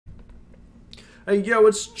Hey, yo,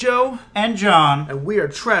 it's Joe. And John. And we are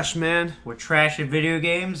Trash Man. We're trash at video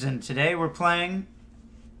games, and today we're playing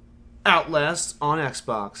Outlast on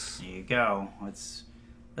Xbox. There you go. Let's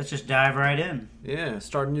just dive right in. Yeah,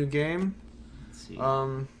 start a new game. Let's see.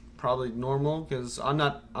 Probably normal, because I'm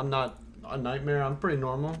not a nightmare. I'm pretty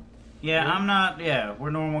normal. Yeah, I'm not. Yeah, we're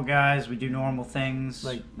normal guys. We do normal things.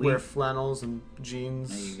 Like, wear flannels and jeans.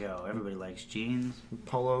 There you go. Everybody likes jeans. And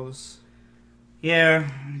polos. Yeah,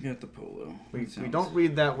 I got the polo. We don't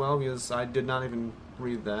read that well, because I did not even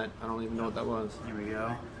read that. I don't even know what that was. Here we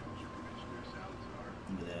go.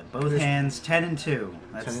 Look at that. Both hands, 10 and 2.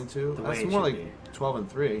 That's 10 and 2? The way That's it more should like be. 12 and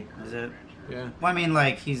 3. Is it? Yeah. Well, I mean,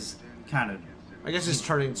 like, he's kind of... I guess he's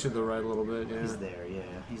turning to the right a little bit, yeah. He's there, yeah.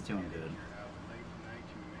 He's doing good.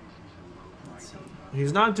 Let's see.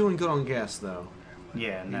 He's not doing good on gas, though.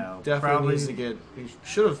 Yeah, no. Definitely probably needs to get... He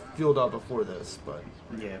should have fueled up before this, but...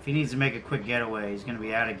 Yeah, if he needs to make a quick getaway, he's going to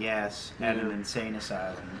be out of gas at an insane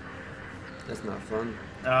asylum. That's not fun.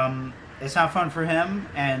 It's not fun for him,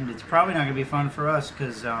 and it's probably not going to be fun for us,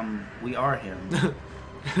 because we are him.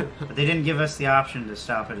 But they didn't give us the option to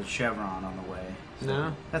stop at a Chevron on the way. So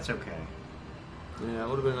no? That's okay. Yeah, it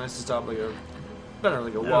would have been nice to stop like a...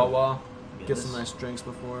 Wawa. Get this. some nice drinks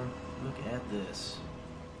before. Look at this.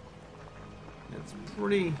 It's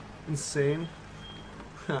pretty insane.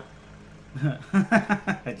 I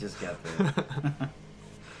just got that.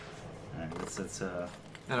 Alright, let's I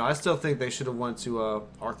know, I still think they should have went to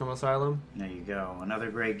Arkham Asylum. there you go. Another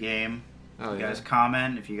great game. Oh, you yeah. guys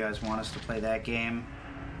comment if you guys want us to play that game.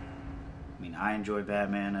 I mean, I enjoy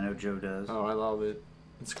Batman. I know Joe does. Oh, I love it.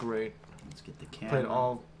 It's great. Let's get the camera. Played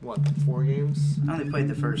all, what, 4 games? I only played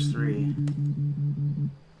the first 3.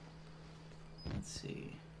 Let's see.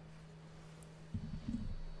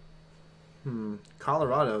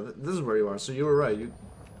 Colorado. This is where you are, so you were right.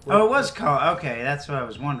 Oh, it was okay, that's what I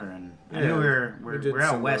was wondering. I knew we're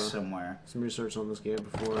out west somewhere. Some research on this game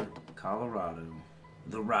before. Colorado.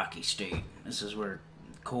 The Rocky State. This is where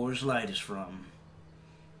Coors Light is from.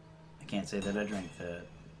 I can't say that I drink that.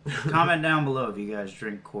 Comment down below if you guys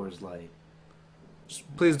drink Coors Light.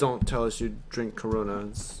 Just please don't tell us you drink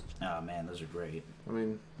Coronas. Oh man, those are great. I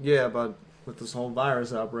mean, yeah, but with this whole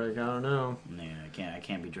virus outbreak, I don't know. Yeah, I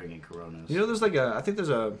can't be drinking Coronas. You know, there's like I think there's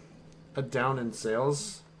a down in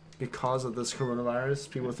sales because of this coronavirus.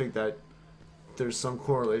 People think that there's some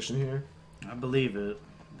correlation here. I believe it.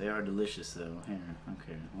 They are delicious though. Here,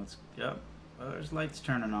 okay, let's. Yep. Oh, there's lights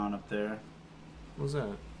turning on up there. What's that?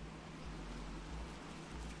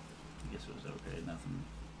 I guess it was okay.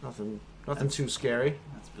 Nothing too scary.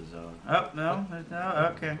 That's bizarre. Oh no,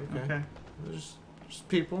 no. Okay. There's just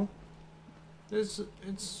people.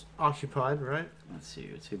 It's occupied, right? Let's see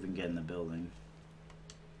if we can get in the building.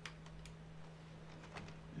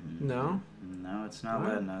 No. No, it's not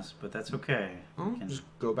letting us, but that's okay. Oh, just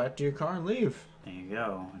go back to your car and leave. There you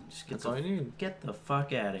go. Just That's all you need. Get the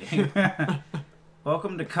fuck out of here.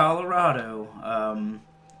 Welcome to Colorado.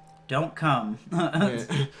 Don't come.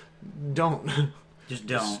 Don't. Just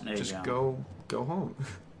don't. There just you go. go home.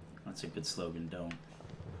 That's a good slogan. Don't.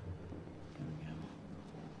 There we go.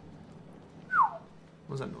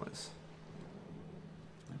 What was that noise?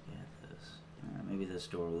 Look at this. Alright, maybe this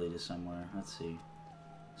door will lead us somewhere. Let's see.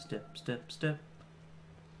 Step, step, step.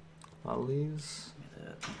 A lot of leaves. Look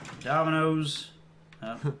at that. Dominoes.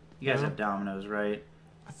 Oh, you guys have Dominoes, right?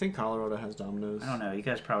 I think Colorado has Dominoes. I don't know. You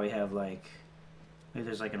guys probably have like... Maybe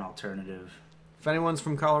there's like an alternative. If anyone's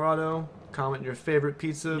from Colorado, comment your favorite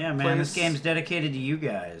pizza Yeah, man, place. this game's dedicated to you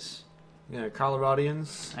guys. Yeah,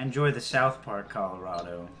 Coloradians. I enjoy the South Park,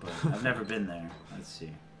 Colorado, but I've never been there. Let's see.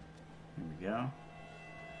 Here we go.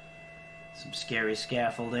 Some scary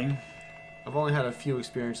scaffolding. I've only had a few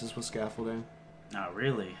experiences with scaffolding. Not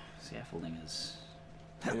really. Scaffolding is...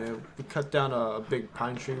 Yeah, we cut down a big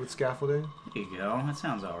pine tree with scaffolding. There you go. That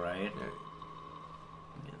sounds alright.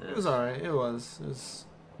 Yeah. It was alright. It was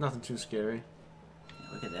nothing too scary.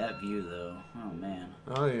 Look at that view, though. Oh, man.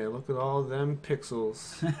 Oh, yeah. Look at all them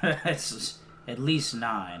pixels. It's at least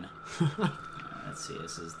 9. Let's see.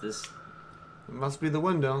 This. It must be the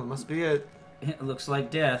window. It must be it. It looks like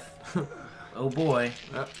death. Oh, boy.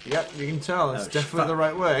 Yep, you can tell. It's definitely the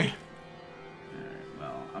right way. Alright,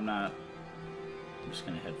 well, I'm just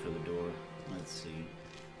going to head for the door. Let's see.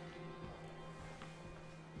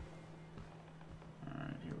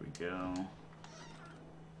 Alright, here we go.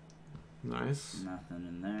 Nice. Nothing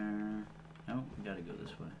in there. Oh, we gotta go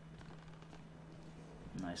this way.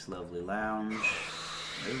 Nice, lovely lounge.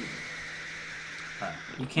 Ooh.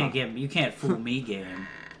 You can't fool me, game.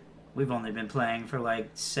 We've only been playing for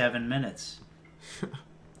like 7 minutes.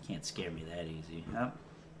 Can't scare me that easy. Oh.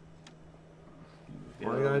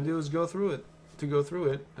 All you gotta do is go through it. to go through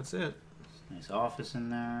it. That's it. Nice office in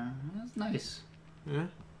there. That's nice. Yeah.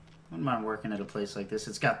 Wouldn't mind working at a place like this.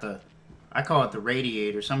 It's got the, I call it the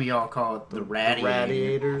radiator. Some of y'all call it the radiator. The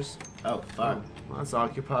radiators. Oh, fuck. Oh, well, that's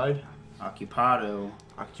occupied. Occupado.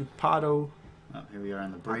 Occupado. Oh, here we are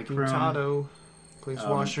in the break room. Occupado. Please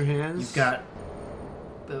wash your hands. You've got,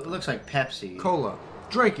 it looks like Pepsi. Cola.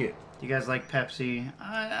 Drink it. Do you guys like Pepsi?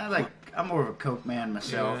 I like, I'm more of a Coke man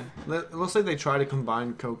myself. Yeah. It looks like they try to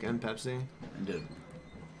combine Coke and Pepsi. Into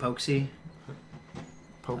Pokesy.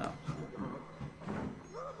 Poke. Oh.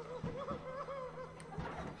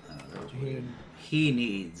 That was weird. He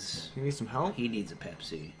needs some help? He needs a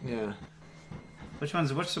Pepsi. Yeah. Which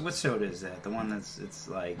one's what soda is that? The one that's it's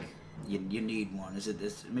like you need one. Is it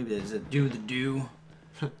this? Maybe is it do the do?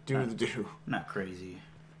 Do the do. Not crazy.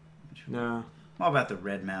 No. I'm all about the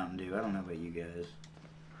Red Mountain Dew. I don't know about you guys.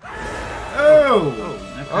 Oh.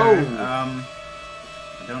 Okay. Oh.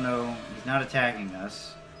 I don't know. He's not attacking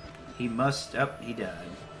us. He must. Oh, he died.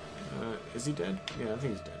 Is he dead? Yeah, I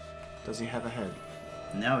think he's dead. Does he have a head?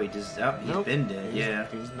 No, he just. Oh, he's been dead. Yeah.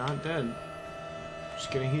 He's not dead. Just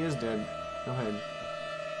kidding. He is dead. No head.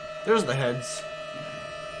 There's the heads.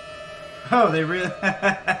 Oh, they really. Look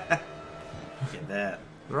at that.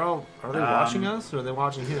 They're all. Are they watching us or are they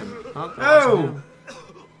watching him? Oh! Oh! Him.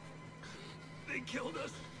 They killed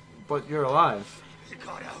us. But you're alive. They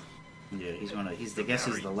got out. Yeah, he's one of. I guess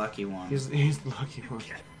he's the lucky one. He's the lucky one.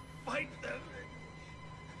 Can't fight them.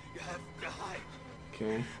 You have to hide.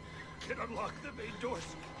 Okay. Can unlock the main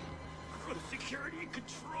doors for the security and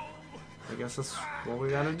control. I guess that's what we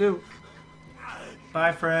gotta do.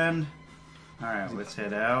 Bye, friend. All right, let's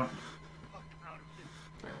head out.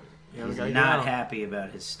 Yeah, He's we gotta not get out. happy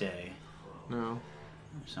about his stay. No.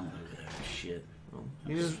 There's someone over there. Shit. No.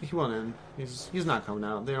 He went in. He's not coming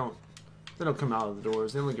out. They don't come out of the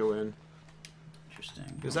doors. They only go in.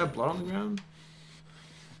 Interesting. Is that blood on the ground?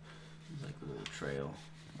 It's like a little trail.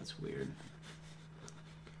 That's weird.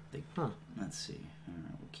 Huh. Let's see. All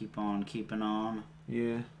right, we'll keep on keeping on.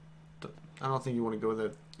 Yeah. I don't think you want to go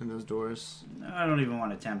in those doors. I don't even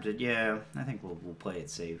want to attempt it. Yeah, I think we'll play it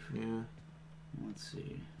safe. Yeah. Let's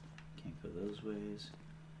see. Can't go those ways.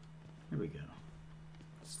 Here we go.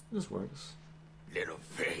 This works. Little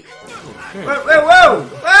pig. Okay. Whoa! Whoa!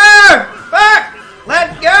 Whoa! Fuck!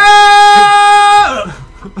 Let go!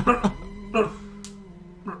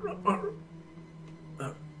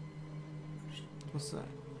 What's that?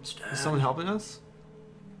 Stop. Is someone helping us?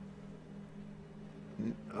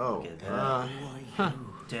 Oh. Look at that.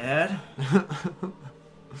 Dad?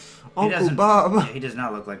 Uncle Bob. Yeah, he does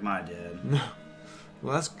not look like my dad. No.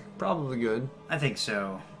 Well, that's probably good. I think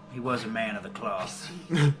so. He was a man of the cloth.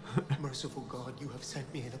 Merciful God, you have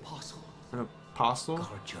sent me an apostle. An apostle? Guard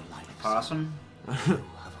your life. Possum? You have a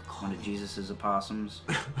One calling. of Jesus' opossums.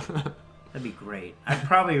 That'd be great. I'd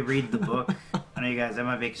probably read the book. I know you guys, that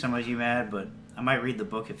might make some of you mad, but I might read the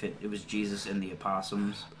book if it was Jesus and the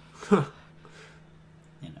opossums. You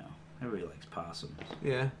know, everybody likes possums.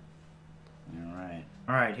 Yeah.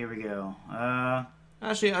 Alright, here we go.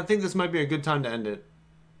 Actually, I think this might be a good time to end it.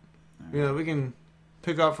 Yeah, we can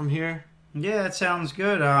pick up from here. Yeah, that sounds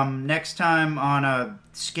good. Next time on a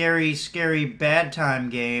scary, scary bad time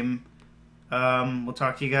game, we'll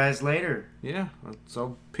talk to you guys later. Yeah.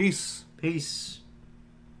 So, peace. Peace.